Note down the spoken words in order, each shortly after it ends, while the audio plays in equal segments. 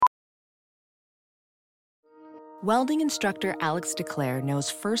Welding instructor Alex DeClaire knows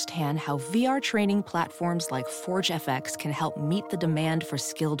firsthand how VR training platforms like ForgeFX can help meet the demand for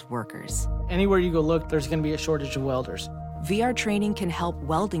skilled workers. Anywhere you go look, there's going to be a shortage of welders. VR training can help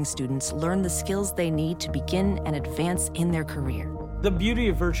welding students learn the skills they need to begin and advance in their career. The beauty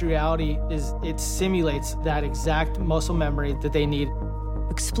of virtual reality is it simulates that exact muscle memory that they need.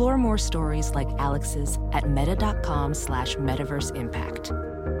 Explore more stories like Alex's at meta.com/metaverseimpact.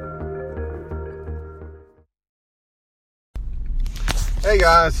 Hey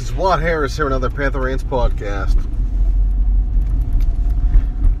guys, it's Watt Harris here, another Panther Rants podcast.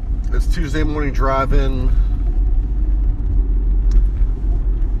 It's Tuesday morning drive-in.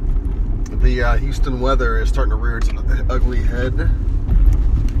 The Houston weather is starting to rear its ugly head.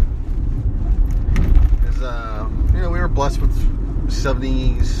 We were blessed with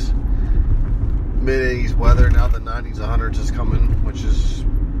 70s, mid-80s weather. Now the 90s, 100s is coming, which is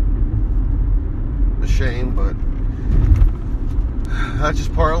a shame, but that's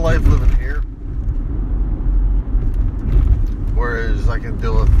just part of life living here. Whereas I can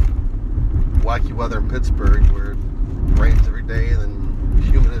deal with wacky weather in Pittsburgh, where it rains every day, and then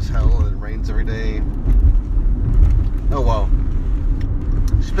humid as hell, and it rains every day. Oh well.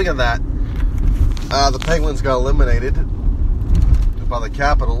 Speaking of that, the Penguins got eliminated by the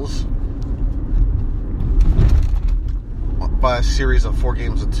Capitals by a series of 4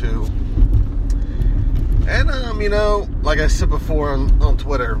 games to 2. And, like I said before on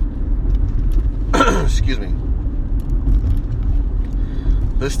Twitter, excuse me,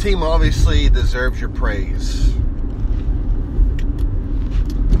 this team obviously deserves your praise.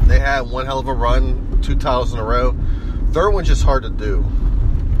 They had one hell of a run, 2 titles in a row. Third one's just hard to do.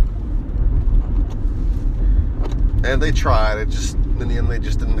 And they tried, in the end they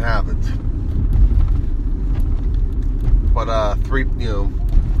just didn't have it. But,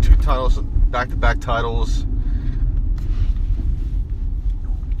 2 titles, back-to-back titles.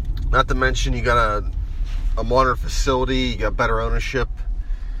 Not to mention you got a modern facility, you got better ownership.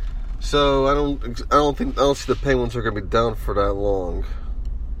 So I don't see the Penguins are going to be down for that long.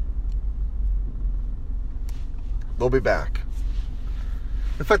 They'll be back.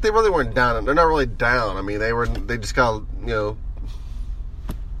 In fact, they really weren't down. They're not really down. I mean, they just got,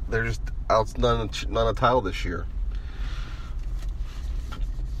 they're just out, not a title this year.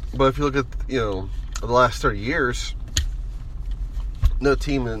 But if you look at, the last 30 years, no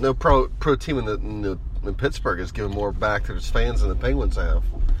pro team in Pittsburgh has given more back to its fans than the Penguins have,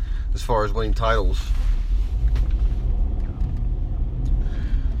 as far as winning titles.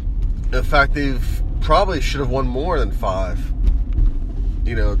 In fact, they've probably should have won more than 5.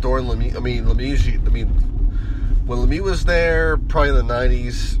 During Lemieux, when Lemieux was there, probably in the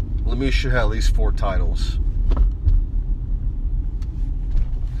 90s, Lemieux should have at least 4 titles.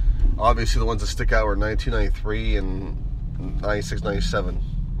 Obviously, the ones that stick out were 1993 and 96, 97.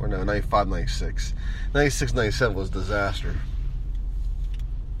 Or no, 95, 96. 96, 97 was a disaster.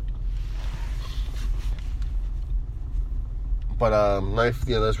 But,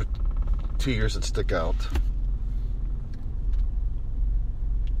 those were 2 years that stick out.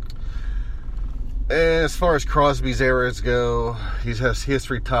 And as far as Crosby's eras go, he has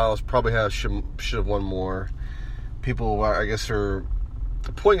 3 titles. Probably should have won more. People, I guess, are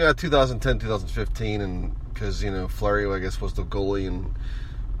pointing out 2010, 2015, and because Fleury, I guess, was the goalie, and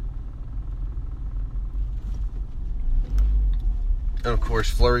of course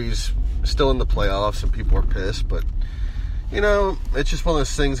Fleury's still in the playoffs, and people are pissed. But it's just one of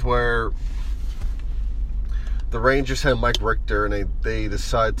those things where the Rangers had Mike Richter, and they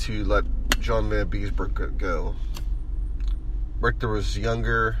decide to let John Van Beesbrook go. Richter was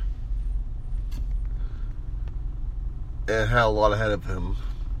younger and had a lot ahead of him.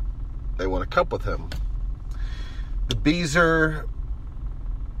 They won a cup with him. The Beezer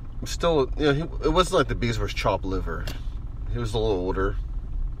still, it wasn't like the Beezer was chopped liver. He was a little older.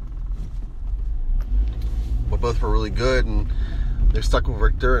 But both were really good, and they stuck with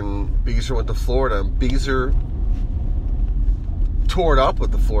Richter, and Beezer went to Florida, and Beezer tore it up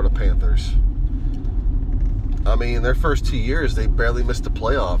with the Florida Panthers. I mean, their first 2 years, they barely missed the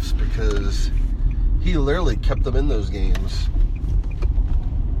playoffs because he literally kept them in those games.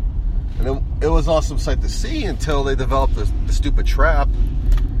 And it was an awesome sight to see until they developed the stupid trap.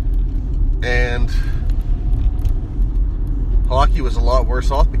 And hockey was a lot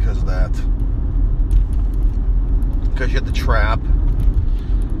worse off because of that. Because you had the trap,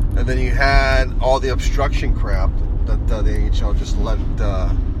 and then you had all the obstruction crap that the AHL just let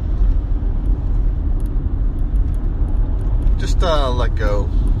go,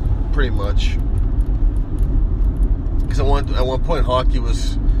 pretty much. Because at one point, hockey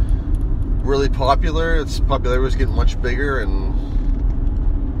was really popular. Its popularity was getting much bigger, and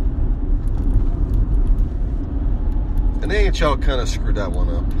the AHL kind of screwed that one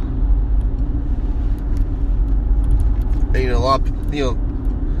up. And, a lot,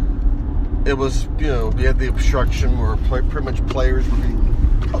 it was, you had the obstruction where pretty much players were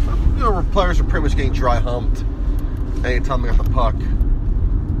getting, players were pretty much getting dry humped anytime they got the puck.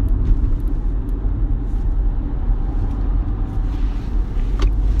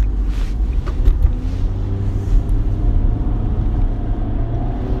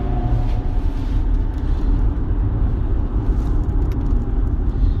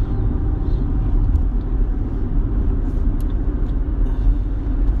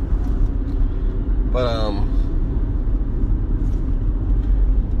 But,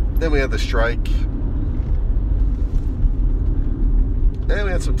 then we had the strike. And we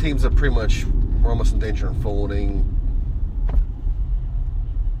had some teams that pretty much were almost in danger of folding.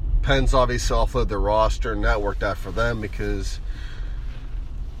 Pens obviously offloaded their roster, and that worked out for them because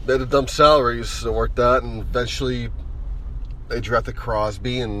they had to dump salaries, so it worked out, and eventually they drafted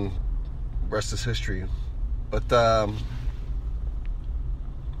Crosby, and the rest is history. But,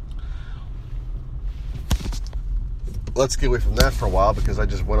 let's get away from that for a while because I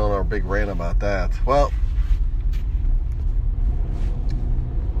just went on our big rant about that. Well,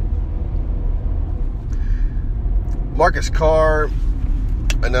 Marcus Carr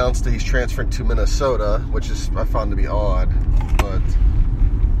announced that he's transferring to Minnesota, which is I found to be odd, but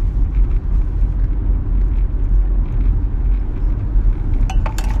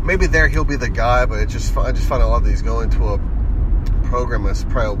maybe there he'll be the guy. But I just find a lot of these going to a program that's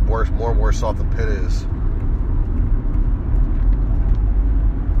probably more worse off than Pitt is.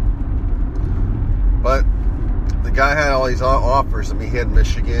 But the guy had all these offers. I mean, he had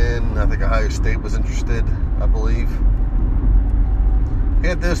Michigan. I think Ohio State was interested, I believe. He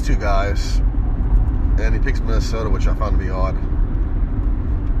had those two guys. And he picks Minnesota, which I found to be odd.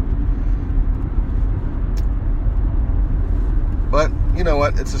 But, you know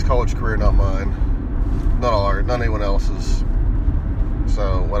what? It's his college career, not mine. Not anyone else's.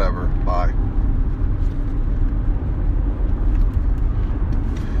 So, whatever. Bye.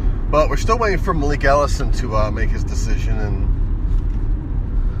 But we're still waiting for Malik Ellison to make his decision, and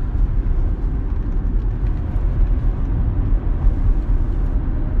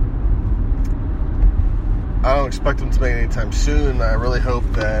I don't expect him to make it anytime soon. I really hope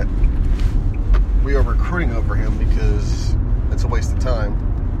that we are recruiting over him because it's a waste of time.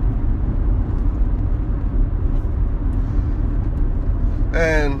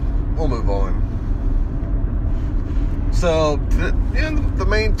 And we'll move on. So, the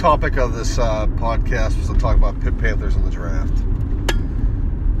main topic of this podcast was to talk about Pitt Panthers in the draft.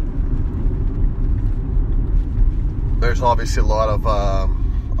 There's obviously a lot of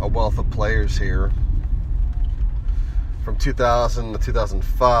a wealth of players here. From 2000 to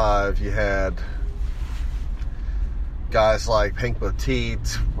 2005, you had guys like Hank Petit,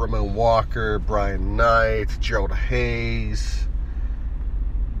 Ramon Walker, Brian Knight, Gerald Hayes,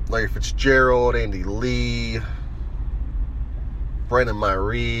 Larry Fitzgerald, Andy Lee, Brandon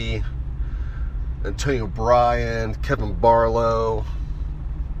Myree, Antonio Bryan, Kevin Barlow.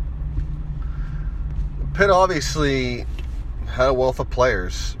 Pitt obviously had a wealth of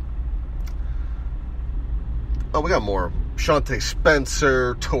players. Oh, we got more. Shante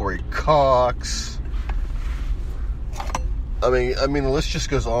Spencer, Torrey Cox. I mean, the list just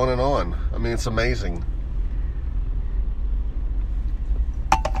goes on and on. I mean, it's amazing.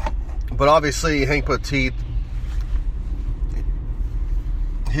 But obviously, Hank Petit,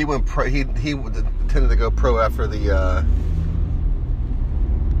 he went pro. He tended to go pro after the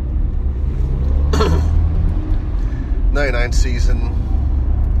 99 season,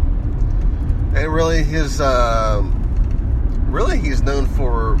 and really he's known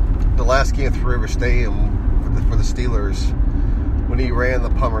for the last game at Three River Stadium for the Steelers when he ran the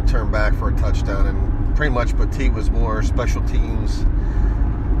punt return back for a touchdown, and pretty much Petit was more special teams.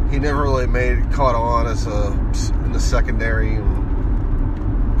 He never really caught on in the secondary, and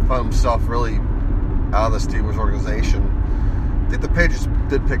found himself really out of the Steelers organization. I think the Patriots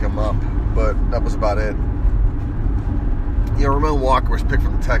did pick him up, but that was about it. You know, Ramon Walker was picked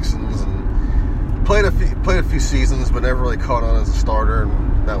from the Texans and played a few seasons, but never really caught on as a starter,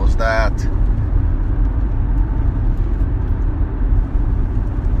 and that was that.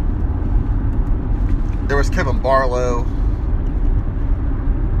 There was Kevin Barlow.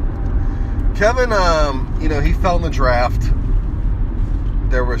 Kevin, he fell in the draft.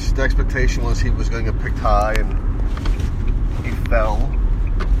 The expectation was he was going to get picked high, and he fell.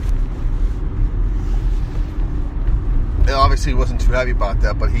 obviously he wasn't too happy about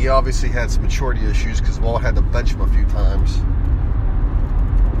that, but he obviously had some maturity issues because Walt had to bench him a few times.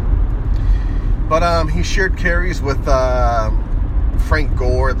 But he shared carries with Frank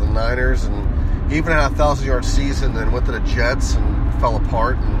Gore at the Niners, and he even had a 1,000-yard season and went to the Jets and fell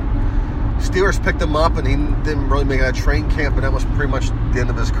apart. And Steelers picked him up, and he didn't really make it out of training camp, and that was pretty much the end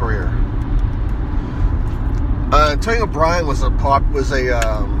of his career. Antonio Bryant was a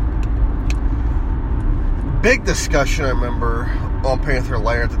big discussion, I remember, on Panther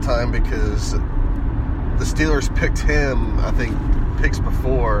Lair at the time, because the Steelers picked him, I think, picks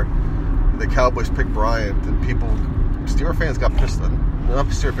before the Cowboys picked Bryant, and Steelers fans got pissed. Not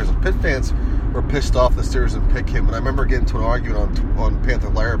Steelers fans, Pitt fans were pissed off the Steelers didn't pick him, and I remember getting into an argument on Panther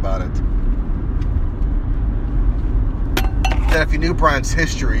Lair about it. That if you knew Bryant's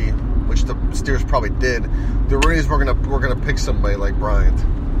history, which the Steelers probably did, the Raiders were gonna pick somebody like Bryant.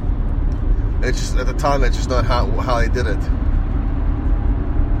 It's just, at the time, that's just not how they did it.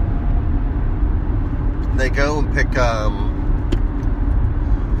 They go and pick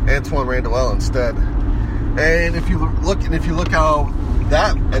Antoine Randall instead. And if you look how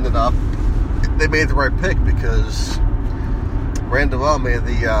that ended up, they made the right pick, because Randall made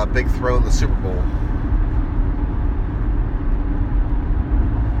the big throw in the Super Bowl.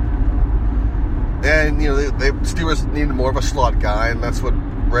 And the Steelers needed more of a slot guy, and that's what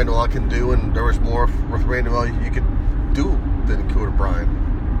Randall can do. And there was more with Randall you could do than you could with Bryant.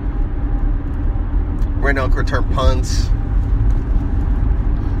 Randall could return punts.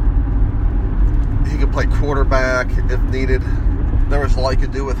 He could play quarterback if needed. There was a lot you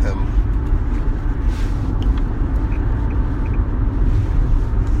could do with him.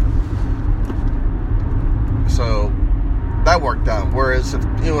 So that worked out. Whereas if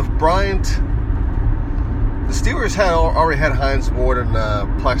Bryant, the Steelers already had Hines Ward and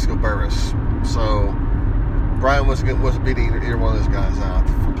Plaxico Burress, so Bryant wasn't beating either one of those guys out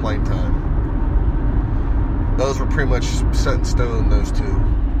for playing time. Those were pretty much set in stone, those two.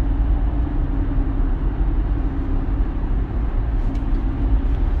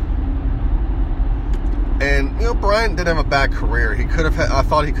 And Bryant didn't have a bad career. I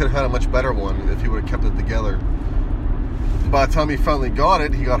thought he could have had a much better one if he would have kept it together. By the time he finally got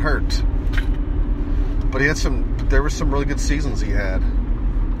it, he got hurt. But there were some really good seasons he had.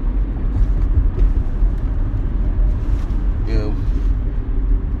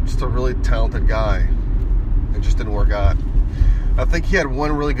 Just a really talented guy. It just didn't work out. I think he had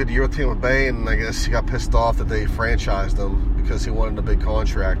one really good year with Tampa Bay, and I guess he got pissed off that they franchised him because he wanted a big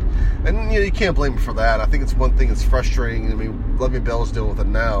contract. And you can't blame him for that. I think it's one thing that's frustrating. I mean, Le'Veon Bell's dealing with it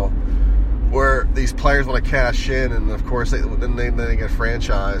now, where these players want to cash in, and of course they get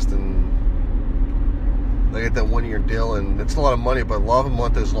franchised, and they get that 1-year deal, and it's a lot of money. But a lot of them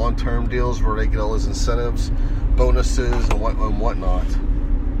want those long-term deals where they get all those incentives, bonuses, and whatnot.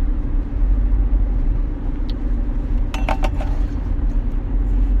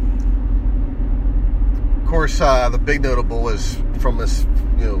 Of course, the big notable is from this,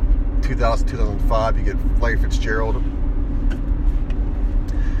 2005. You get Larry Fitzgerald.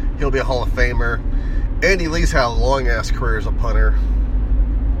 He'll be a Hall of Famer. Andy Lee's had a long-ass career as a punter.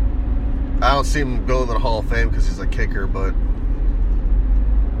 I don't see him going to the Hall of Fame because he's a kicker, but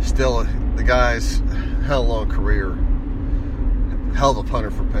still, the guy's had a long career. Hell of a punter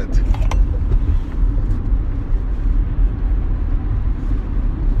for Pitt.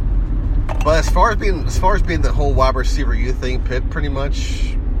 But as far as being the whole wide receiver youth thing, Pitt pretty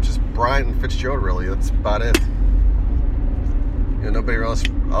much just Bryant and Fitzgerald, really. That's about it. Nobody else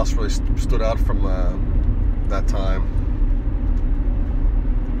really stood out from that time.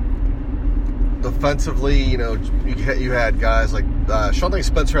 Defensively, you had guys like Shawnee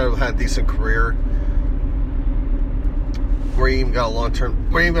Spencer had a decent career, where he even got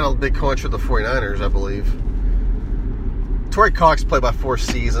a big contract with the 49ers, I believe. Torrey Cox played about 4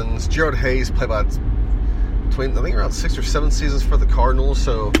 seasons. Gerald Hayes played about around 6 or 7 seasons for the Cardinals.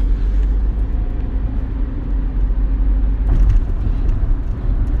 So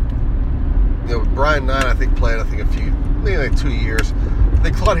Brian Knight, I think, played maybe like 2 years. I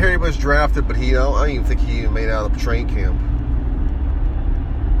think Claude Harry was drafted, but I don't even think he even made it out of the training camp.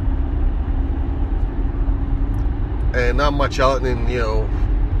 And not much out. And then,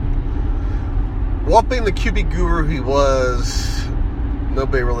 Walt being the QB guru he was,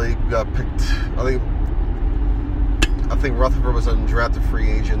 nobody really got picked. I think Rutherford was an undrafted free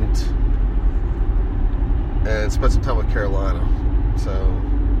agent and spent some time with Carolina. So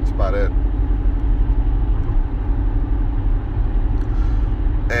that's about it.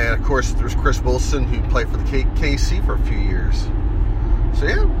 And of course, there's Chris Wilson, who played for the KC for a few years. So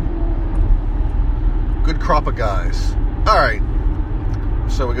yeah, good crop of guys. All right.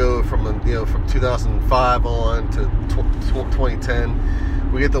 So we go from 2005 on to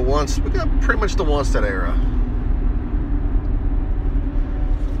 2010. We got pretty much the Onstead era.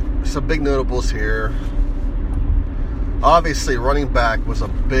 Some big notables here. Obviously, running back was a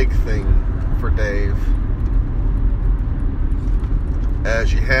big thing for Dave,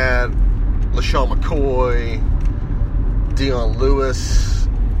 as you had LaShawn McCoy, Dion Lewis,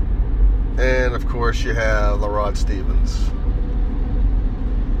 and of course you have LaRod Stevens.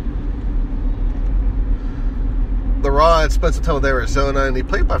 LaRod spent some time with Arizona, and he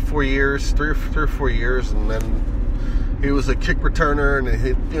played about 4 years, three or 4 years, and then he was a kick returner,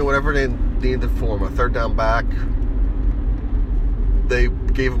 and whatever they needed for him, a third down back, they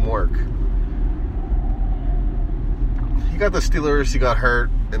gave him work. He got the Steelers, he got hurt,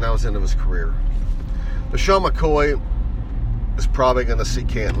 and that was the end of his career. LaShawn McCoy is probably going to see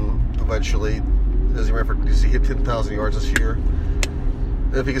Canton eventually, as he hit 10,000 yards this year.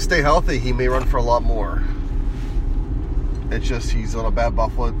 And if he can stay healthy, he may run for a lot more. It's just he's on a bad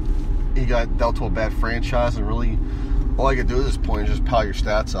Buffalo. He got dealt to a bad franchise, and really all I could do at this point is just pile your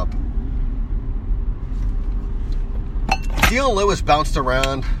stats up. Dion Lewis bounced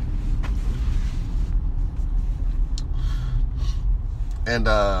around and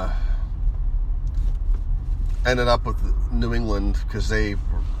ended up with New England because they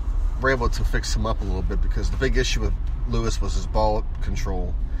were able to fix him up a little bit, because the big issue with Lewis was his ball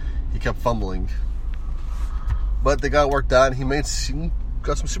control. He kept fumbling. But they got it worked out, and he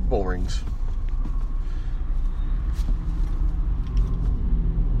got some Super Bowl rings.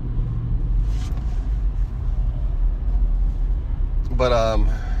 But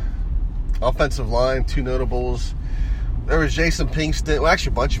offensive line, two notables. There was Jason Pinkston. Well,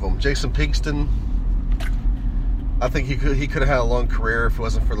 actually, a bunch of them. Jason Pinkston. I think he could have had a long career if it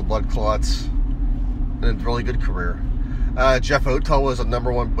wasn't for the blood clots. And a really good career. Jeff Otel was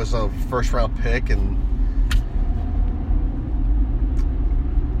a first round pick, and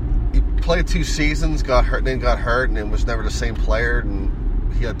he played 2 seasons, got hurt, and then was never the same player. And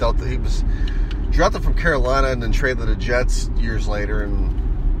he was drafted from Carolina and then traded to the Jets years later, and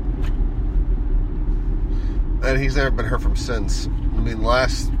he's never been heard from since. I mean,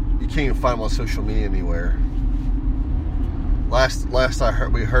 you can't even find him on social media anywhere. Last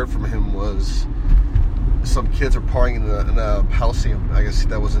we heard from him was some kids were partying in a house. I guess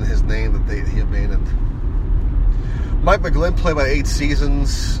that was in his name that he abandoned. Mike McGlynn played about 8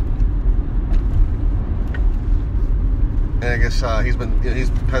 seasons, and I guess he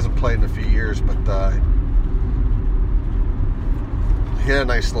hasn't played in a few years, but he had a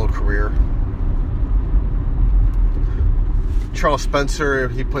nice little career. Charles Spencer,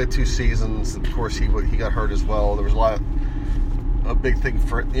 he played 2 seasons. Of course, he got hurt as well. There was a lot of big things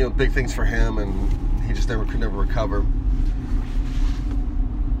for him, and he just could never recover.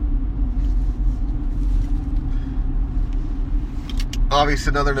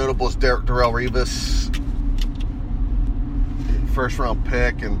 Obviously, another notable is Darrelle Revis, first round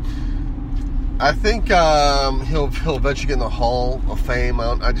pick, and I think he'll eventually get in the Hall of Fame.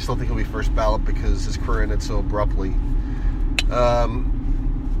 I just don't think he'll be first ballot because his career ended so abruptly.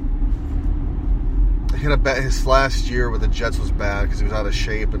 His last year with the Jets was bad because he was out of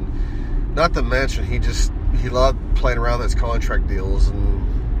shape, and not to mention he loved playing around with his contract deals, and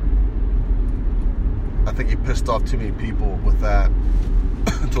I think he pissed off too many people with that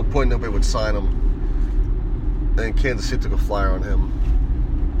to a point nobody would sign him. And Kansas City took a flyer on him.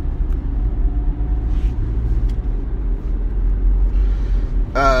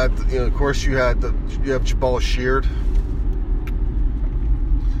 Of course, you have Jabal Sheard,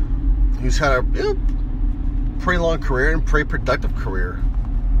 who's had a pretty long career and pretty productive career.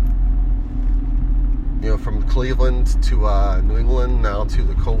 From Cleveland to New England, now to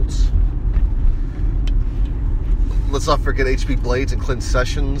the Colts. Let's not forget H.B. Blades and Clint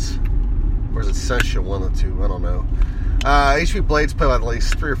Sessions. Or is it Session, one of the two? I don't know. H.B. Blades played at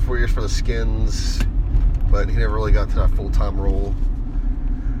least 3 or 4 years for the Skins, but he never really got to that full-time role.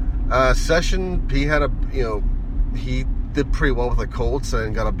 Session, he did pretty well with the Colts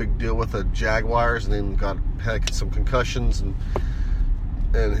and got a big deal with the Jaguars, and then had some concussions, and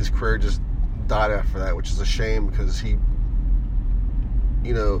his career just died after that, which is a shame because he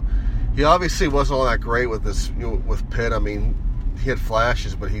obviously wasn't all that great with this, with Pitt. I mean, he had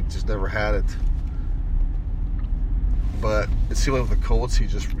flashes, but he just never had it. But it seemed like with the Colts, he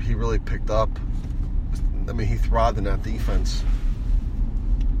really picked up. I mean, he thrived in that defense.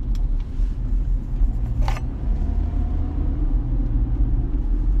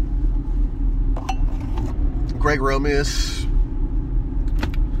 Greg Romeus,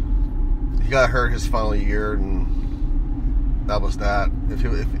 he got hurt his final year, and that was that.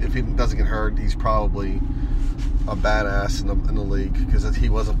 If he doesn't get hurt, he's probably a badass in the league, because he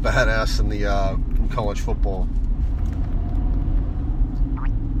was a badass in the in college football.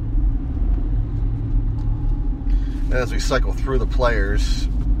 And as we cycle through the players,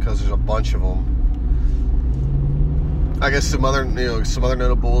 because there's a bunch of them, I guess some other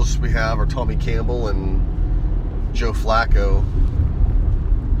notables we have are Tommy Campbell and Joe Flacco,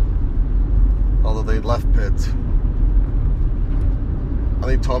 although they left Pitt. I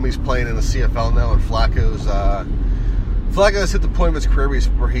think Tommy's playing in the CFL now, and Flacco's hit the point of his career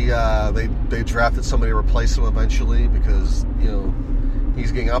where they drafted somebody to replace him eventually, because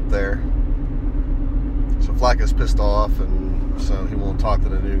he's getting up there. So Flacco's pissed off, and so he won't talk to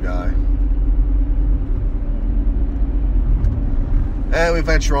the new guy. And we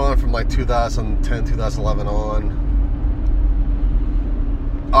venture on from like 2010, 2011 on.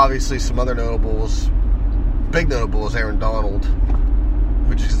 Obviously, some other notables. Big notable is Aaron Donald,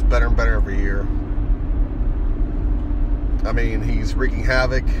 who just gets better and better every year. I mean, he's wreaking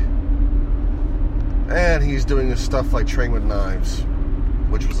havoc, and he's doing this stuff like training with knives,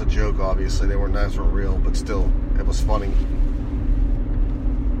 which was a joke, obviously. Knives weren't real, but still, it was funny.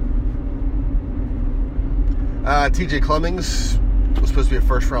 TJ Clemmings was supposed to be a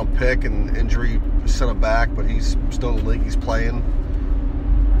first-round pick, and injury sent him back, but he's still in the league. He's playing.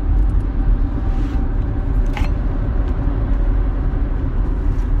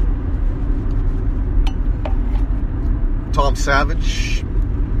 Tom Savage,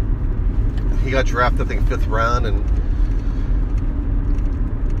 he got drafted, I think, 5th round, and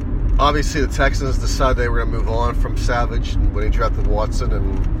obviously the Texans decided they were going to move on from Savage when he drafted Watson,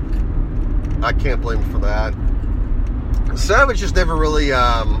 and I can't blame him for that. Savage just never really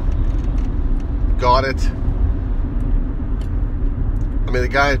got it. I mean, the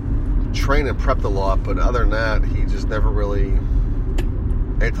guy trained and prepped a lot, but other than that, he just never really...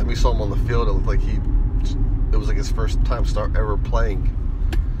 Anytime you saw him on the field, it looked like it was like his first time ever playing.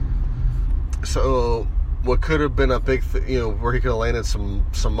 So what could have been a big where he could have landed some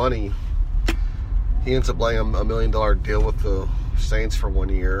money, he ends up laying a $1 million deal with the Saints for 1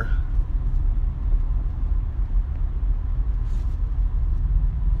 year.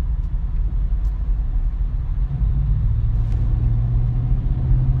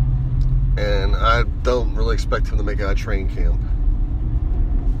 And I don't really expect him to make it out of training camp.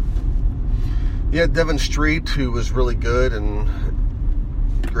 Yeah, Devin Street, who was really good and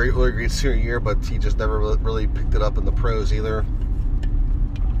really great senior year, but he just never really picked it up in the pros either.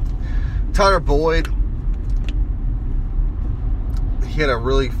 Tyler Boyd, he had a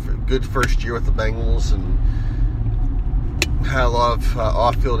really good first year with the Bengals and had a lot of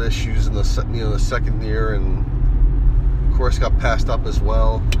off-field issues in the second year, and of course got passed up as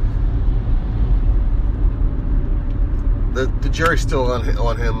well. The jury's still on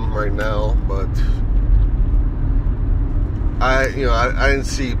him right now, but I didn't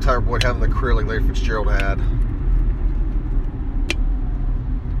see Tyler Boyd having the career like Larry Fitzgerald had.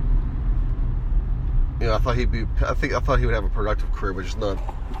 I thought he would have a productive career, but just not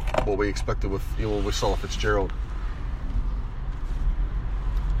what we expected with what we saw with Fitzgerald.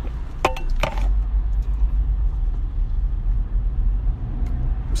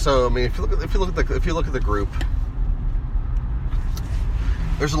 So I mean, if you look at the group.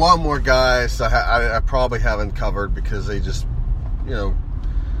 There's a lot more guys I probably haven't covered because they just,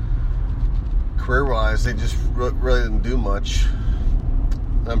 career-wise, they just really didn't do much.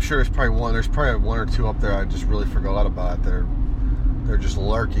 I'm sure there's probably one or two up there I just really forgot about. They're just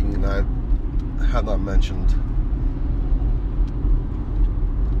lurking and I have not mentioned.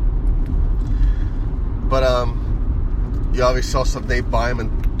 But you obviously saw some Nate Bynum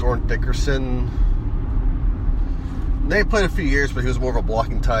and Doran Dickerson. Nate played a few years, but he was more of a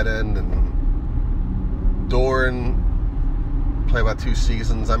blocking tight end, and Doran played about 2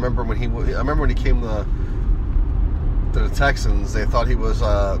 seasons. I remember when he came to the Texans, they thought he was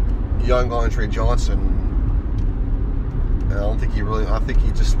young Andre Johnson. And I think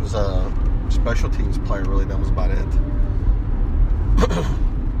he just was a special teams player. Really, that was about it.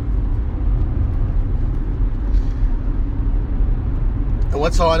 And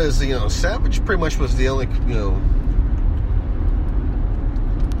what's odd is Savage pretty much was the only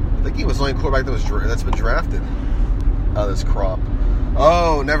I think he was the only quarterback that's been drafted out of this crop.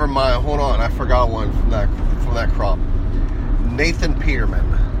 Oh, never mind. Hold on, I forgot one from that crop. Nathan Peterman,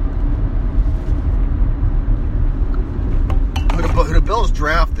 who the Bills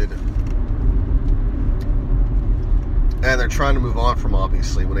drafted, and they're trying to move on from,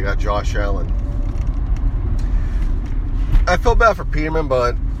 obviously, when they got Josh Allen. I feel bad for Peterman,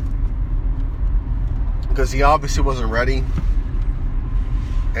 but because he obviously wasn't ready.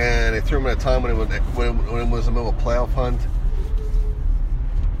 and they threw him at a time when it was in the middle of a playoff hunt.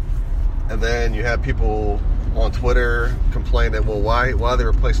 And then you have people on Twitter complain that, well, why are they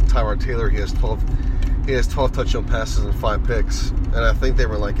replacing Tyrod Taylor? He has 12 touchdown passes and 5 picks, and I think they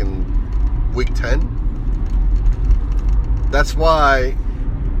were like in week 10. That's why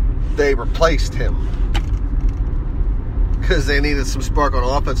they replaced him, because they needed some spark on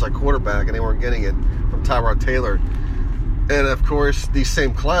offense like quarterback, and they weren't getting it from Tyrod Taylor. And of course, these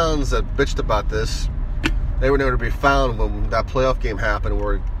same clowns that bitched about this, they were nowhere to be found when that playoff game happened,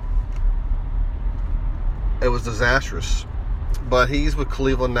 where it was disastrous. But he's with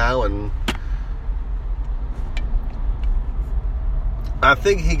Cleveland now, and I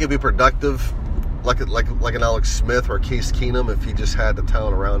think he could be productive, like an Alex Smith or Case Keenum, if he just had the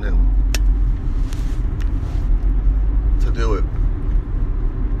talent around him to do it.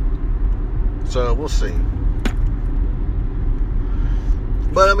 So we'll see.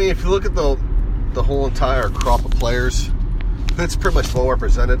 But I mean, if you look at the whole entire crop of players, it's pretty much well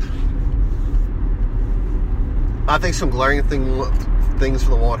represented. I think some glaring things for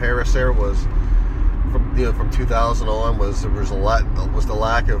the Walt Harris era was from 2000 on was the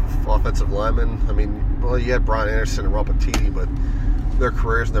lack of offensive linemen. I mean, well, you had Brian Anderson and Rob Petiti, but their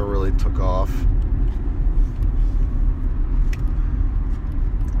careers never really took off.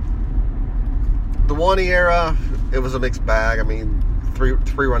 The Wani era, it was a mixed bag. I mean,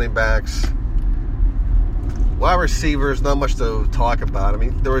 three running backs, wide receivers, not much to talk about. I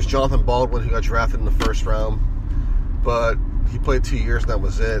mean, there was Jonathan Baldwin, who got drafted in the first round, but he played 2 years and that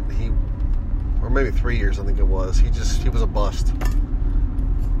was it. Or maybe 3 years, I think it was. He was a bust.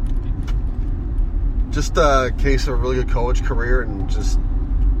 Just a case of a really good college career, and it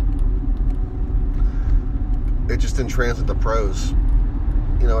just didn't translate to pros.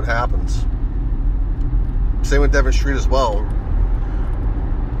 You know, it happens. Same with Devin Street as well.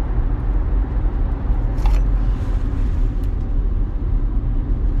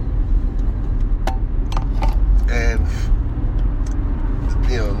 And,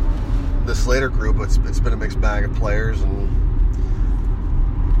 you know, this later group, it's been a mixed bag of players. And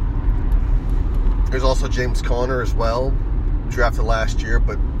there's also James Conner as well, drafted last year,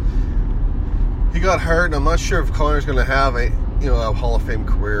 but he got hurt, and I'm not sure if Conner's going to have a Hall of Fame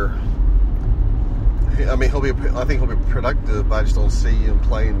career. I mean, I think he'll be productive, but I just don't see him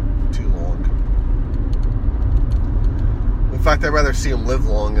playing too long. In fact, I'd rather see him live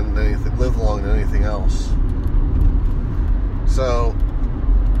long than anything else. So,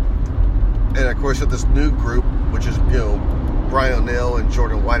 and of course, with this new group, which is, Brian O'Neill and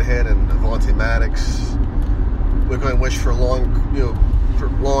Jordan Whitehead and Avonte Maddox, we're going to wish for long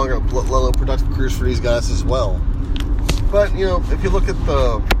productive careers for these guys as well. But, if you look at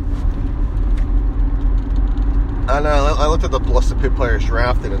I looked at the list of Pitt players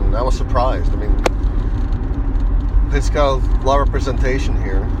drafted, and I was surprised. I mean, Pitt's got a lot of representation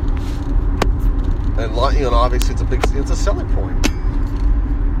here, and obviously it's a selling point.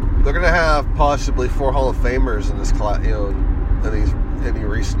 They're going to have possibly 4 Hall of Famers in this class, in the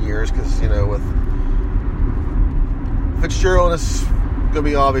recent years, because with Fitzgerald is going to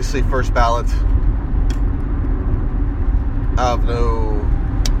be obviously first ballot. I have no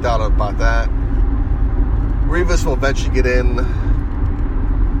doubt about that. Revis will eventually get in.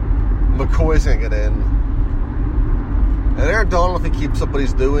 McCoy's going to get in. And Aaron Donald, if he keeps up what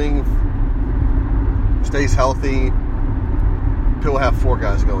he's doing, stays healthy, he'll have 4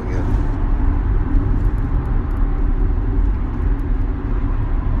 guys going in.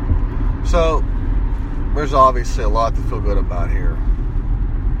 So, there's obviously a lot to feel good about here.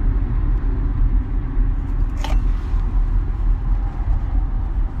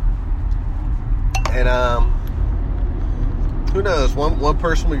 And, who knows? One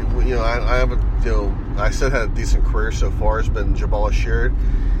person I said had a decent career so far has been Jabal Sheard.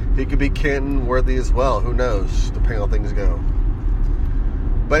 He could be Canton worthy as well. Who knows? Depending on how things go.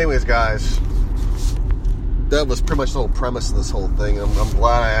 But anyways, guys, that was pretty much the whole premise of this whole thing. I'm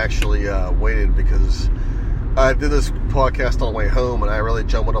glad I actually waited, because I did this podcast on the way home, and I really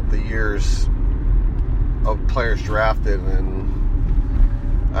jumbled up the years of players drafted, and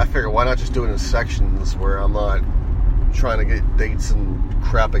I figured, why not just do it in sections where I'm not trying to get dates and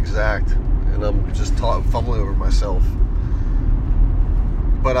crap exact, and I'm just fumbling over myself.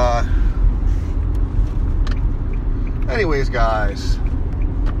 But anyways, guys,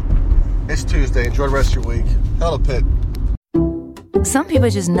 it's Tuesday. Enjoy the rest of your week. Hello, Pitt. Some people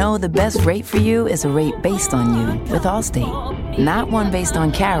just know the best rate for you is a rate based on you with Allstate, not one based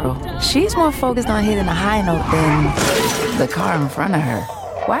on Carol. She's more focused on hitting a high note than the car in front of her.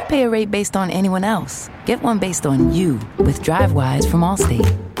 Why pay a rate based on anyone else? Get one based on you with DriveWise from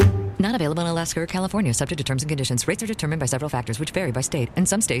Allstate. Not available in Alaska or California, subject to terms and conditions. Rates are determined by several factors, which vary by state. In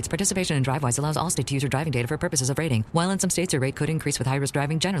some states, participation in DriveWise allows Allstate to use your driving data for purposes of rating. While in some states, your rate could increase with high-risk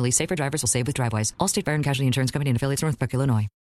driving. Generally, safer drivers will save with DriveWise. Allstate Fire and Casualty Insurance Company and affiliates, Northbrook, Illinois.